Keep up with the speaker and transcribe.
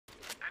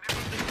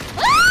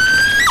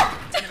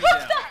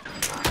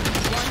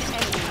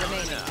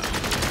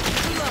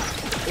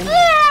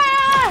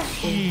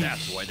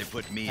why they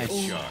put me in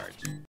charge.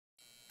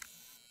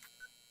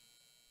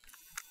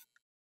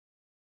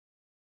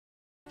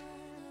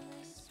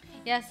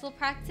 Yes, we'll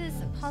practice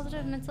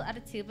positive mental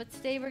attitude, but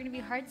today we're gonna be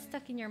hard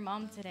stuck in your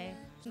mom today.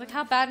 Look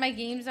how bad my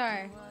games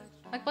are.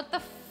 Like, what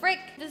the frick?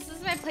 This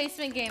is my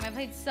placement game. I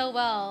played so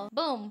well.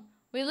 Boom,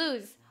 we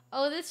lose.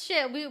 Oh, this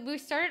shit, we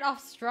started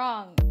off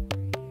strong.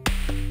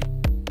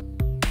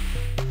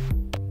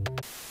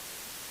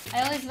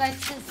 I always buy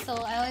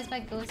Soul. I always buy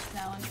Ghost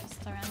now on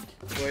restaurant.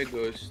 Why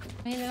Ghost?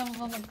 Mahilig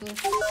ako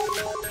mag-Ghost.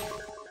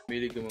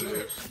 Mahilig ka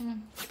mag-Ghost.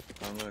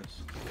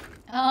 Angas.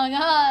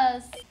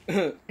 Angas!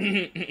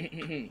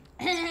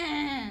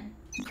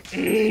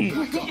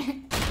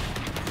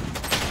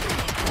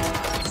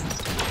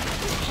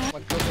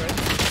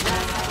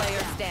 Last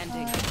player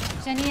standing.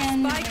 Jenny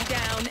and Spike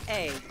down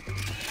A.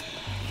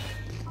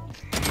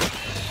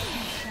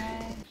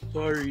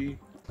 Sorry.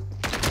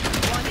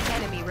 One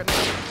enemy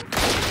remaining.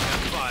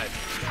 5.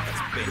 That's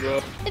big.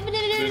 Bro.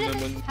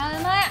 How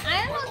am I?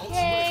 I'm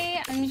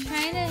okay. I'm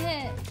trying to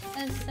hit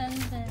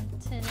Ascendant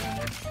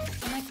today.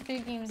 I'm like 3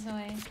 games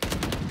away.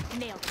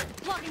 Nailed it.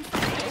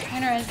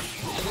 Winners.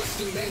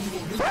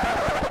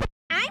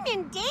 I'm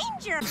in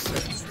danger.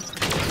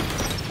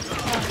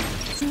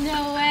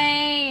 No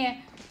way.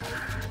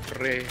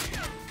 Re.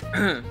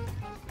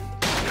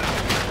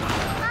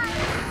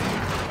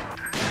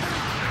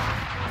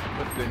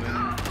 What's going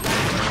on?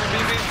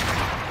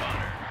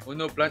 Oh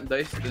no, plant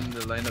dice in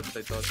the lineups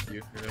I taught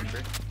you,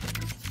 remember?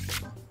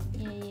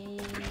 Yeah.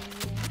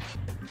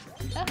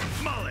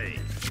 Molly!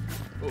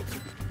 Oh.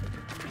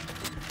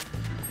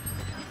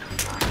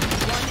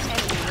 One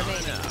enemy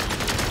remaining.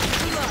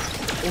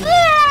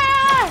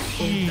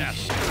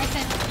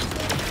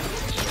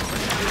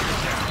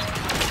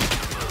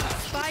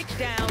 Spike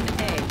down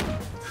A.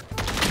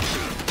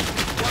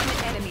 One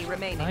enemy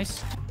remaining. Nice.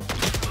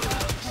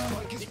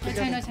 No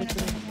time.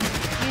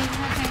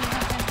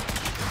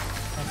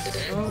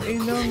 Oh,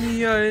 inang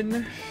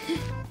yan.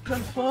 The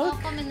fuck?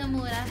 Ako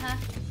minumura, ha?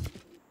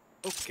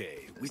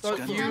 Okay, which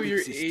Thought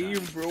you're A,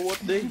 bro. What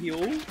the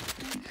hell?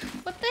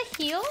 What the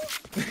hell?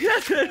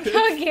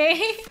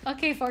 Okay.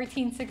 Okay,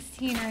 14,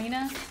 16,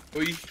 Arena.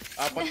 Uy,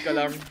 4 ka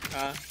lang,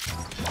 ha?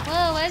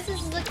 Whoa, why does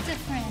this look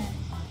different?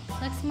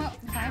 Looks more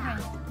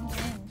vibrant.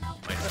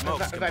 My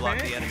smokes can block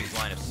the enemy's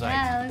line of sight.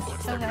 Yeah, it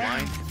looks so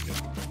Blind?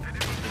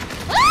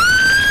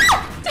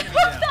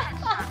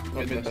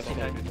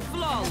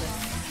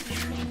 Flawless.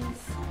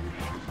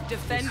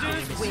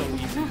 Defenders win.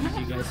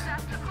 You guys.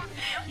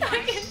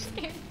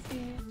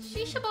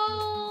 Shisha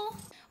bowl.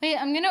 Wait,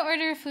 I'm gonna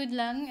order food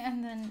lang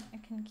and then I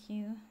can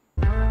queue.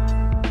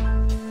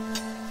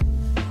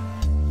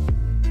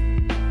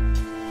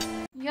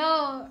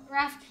 Yo,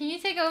 Raph, can you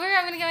take over?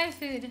 I'm gonna get my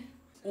food.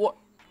 What?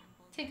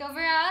 Take over,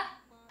 ah?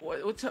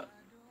 What's up?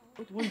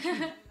 What?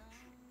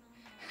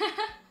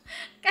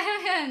 Kaya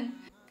mo yan.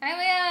 Kaya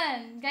mo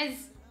yan.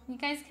 Guys,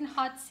 you guys can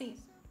hot seat.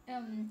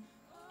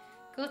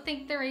 Go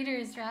thank the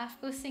raiders, Raph.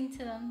 Go sing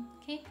to them,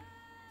 okay?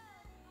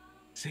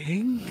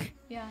 Sing?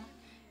 Yeah,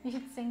 you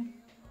should sing.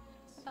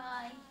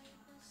 Bye.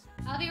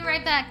 I'll be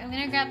right back. I'm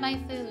gonna grab my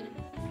food.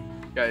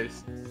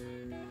 Guys.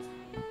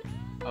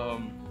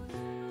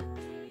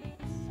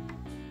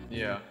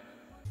 Yeah.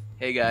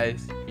 Hey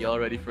guys, y'all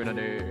ready for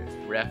another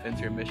rap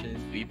intermission?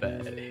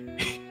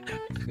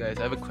 Guys,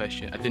 I have a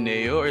question.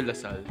 Ateneo or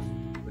LaSalle?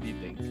 What do you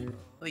think?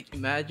 Like,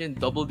 imagine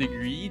double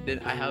degree, then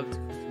I have to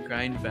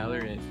grind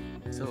Valorant.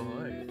 It's so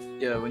hard.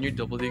 Yeah, when you're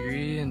double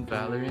degree in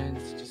Valorant,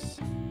 it's just...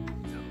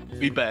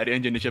 Uy pare,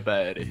 andyan na siya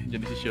pare.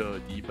 Andyan na si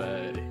Shotty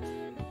pare.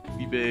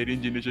 Uy pare,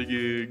 andyan na siya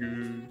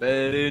gago.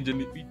 Pare, andyan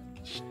na... Uy,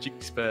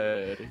 chicks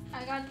pare.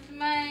 I got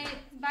my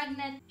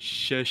bagnet.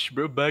 Shush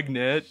bro,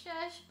 bagnet.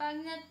 Shush,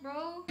 bagnet,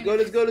 bro.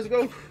 Let's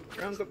go.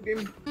 Rank up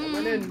game. Tama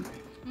na yan.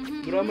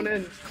 Dura mo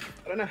na yan.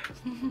 Tara na.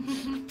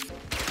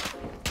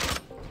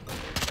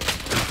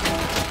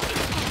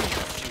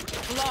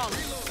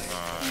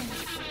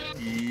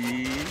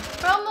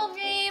 Promo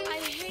game.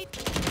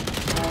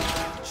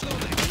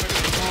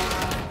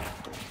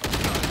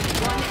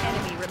 One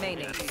enemy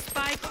remaining.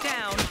 Spike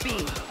down B.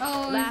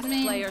 Oh, Last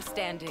man. player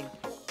standing.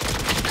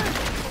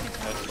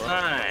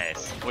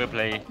 Nice. We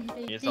play.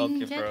 He's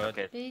okay, bro.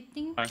 Okay.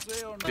 Baiting.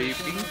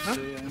 Vaping? Huh?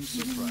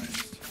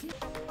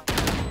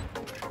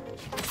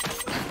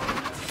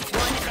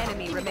 One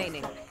enemy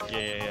remaining.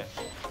 Yeah.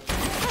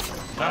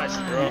 Nice,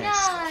 bro.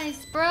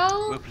 Nice,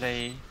 bro. We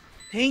play.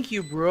 Thank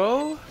you,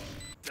 bro.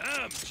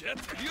 Damn,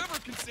 Jet. Have you ever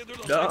considered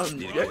a Damn, life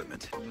Jet.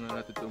 equipment? Tingnan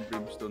natin itong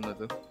brimstone na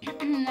to.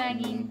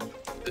 Nagging.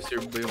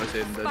 Deserve ba yung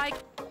ascendant? Spike.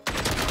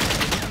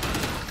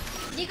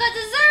 You got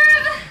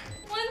deserve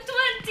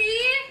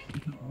 120.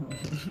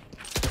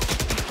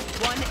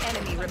 One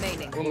enemy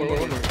remaining.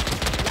 Oh.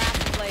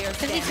 Last player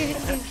standing.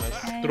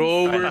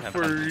 Thrower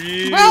for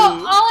real.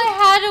 Bro, all I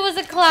had was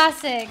a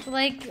classic.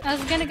 Like, I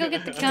was gonna go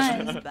get the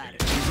gun.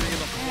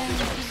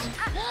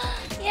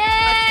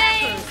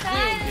 Yay!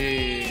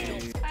 Hey.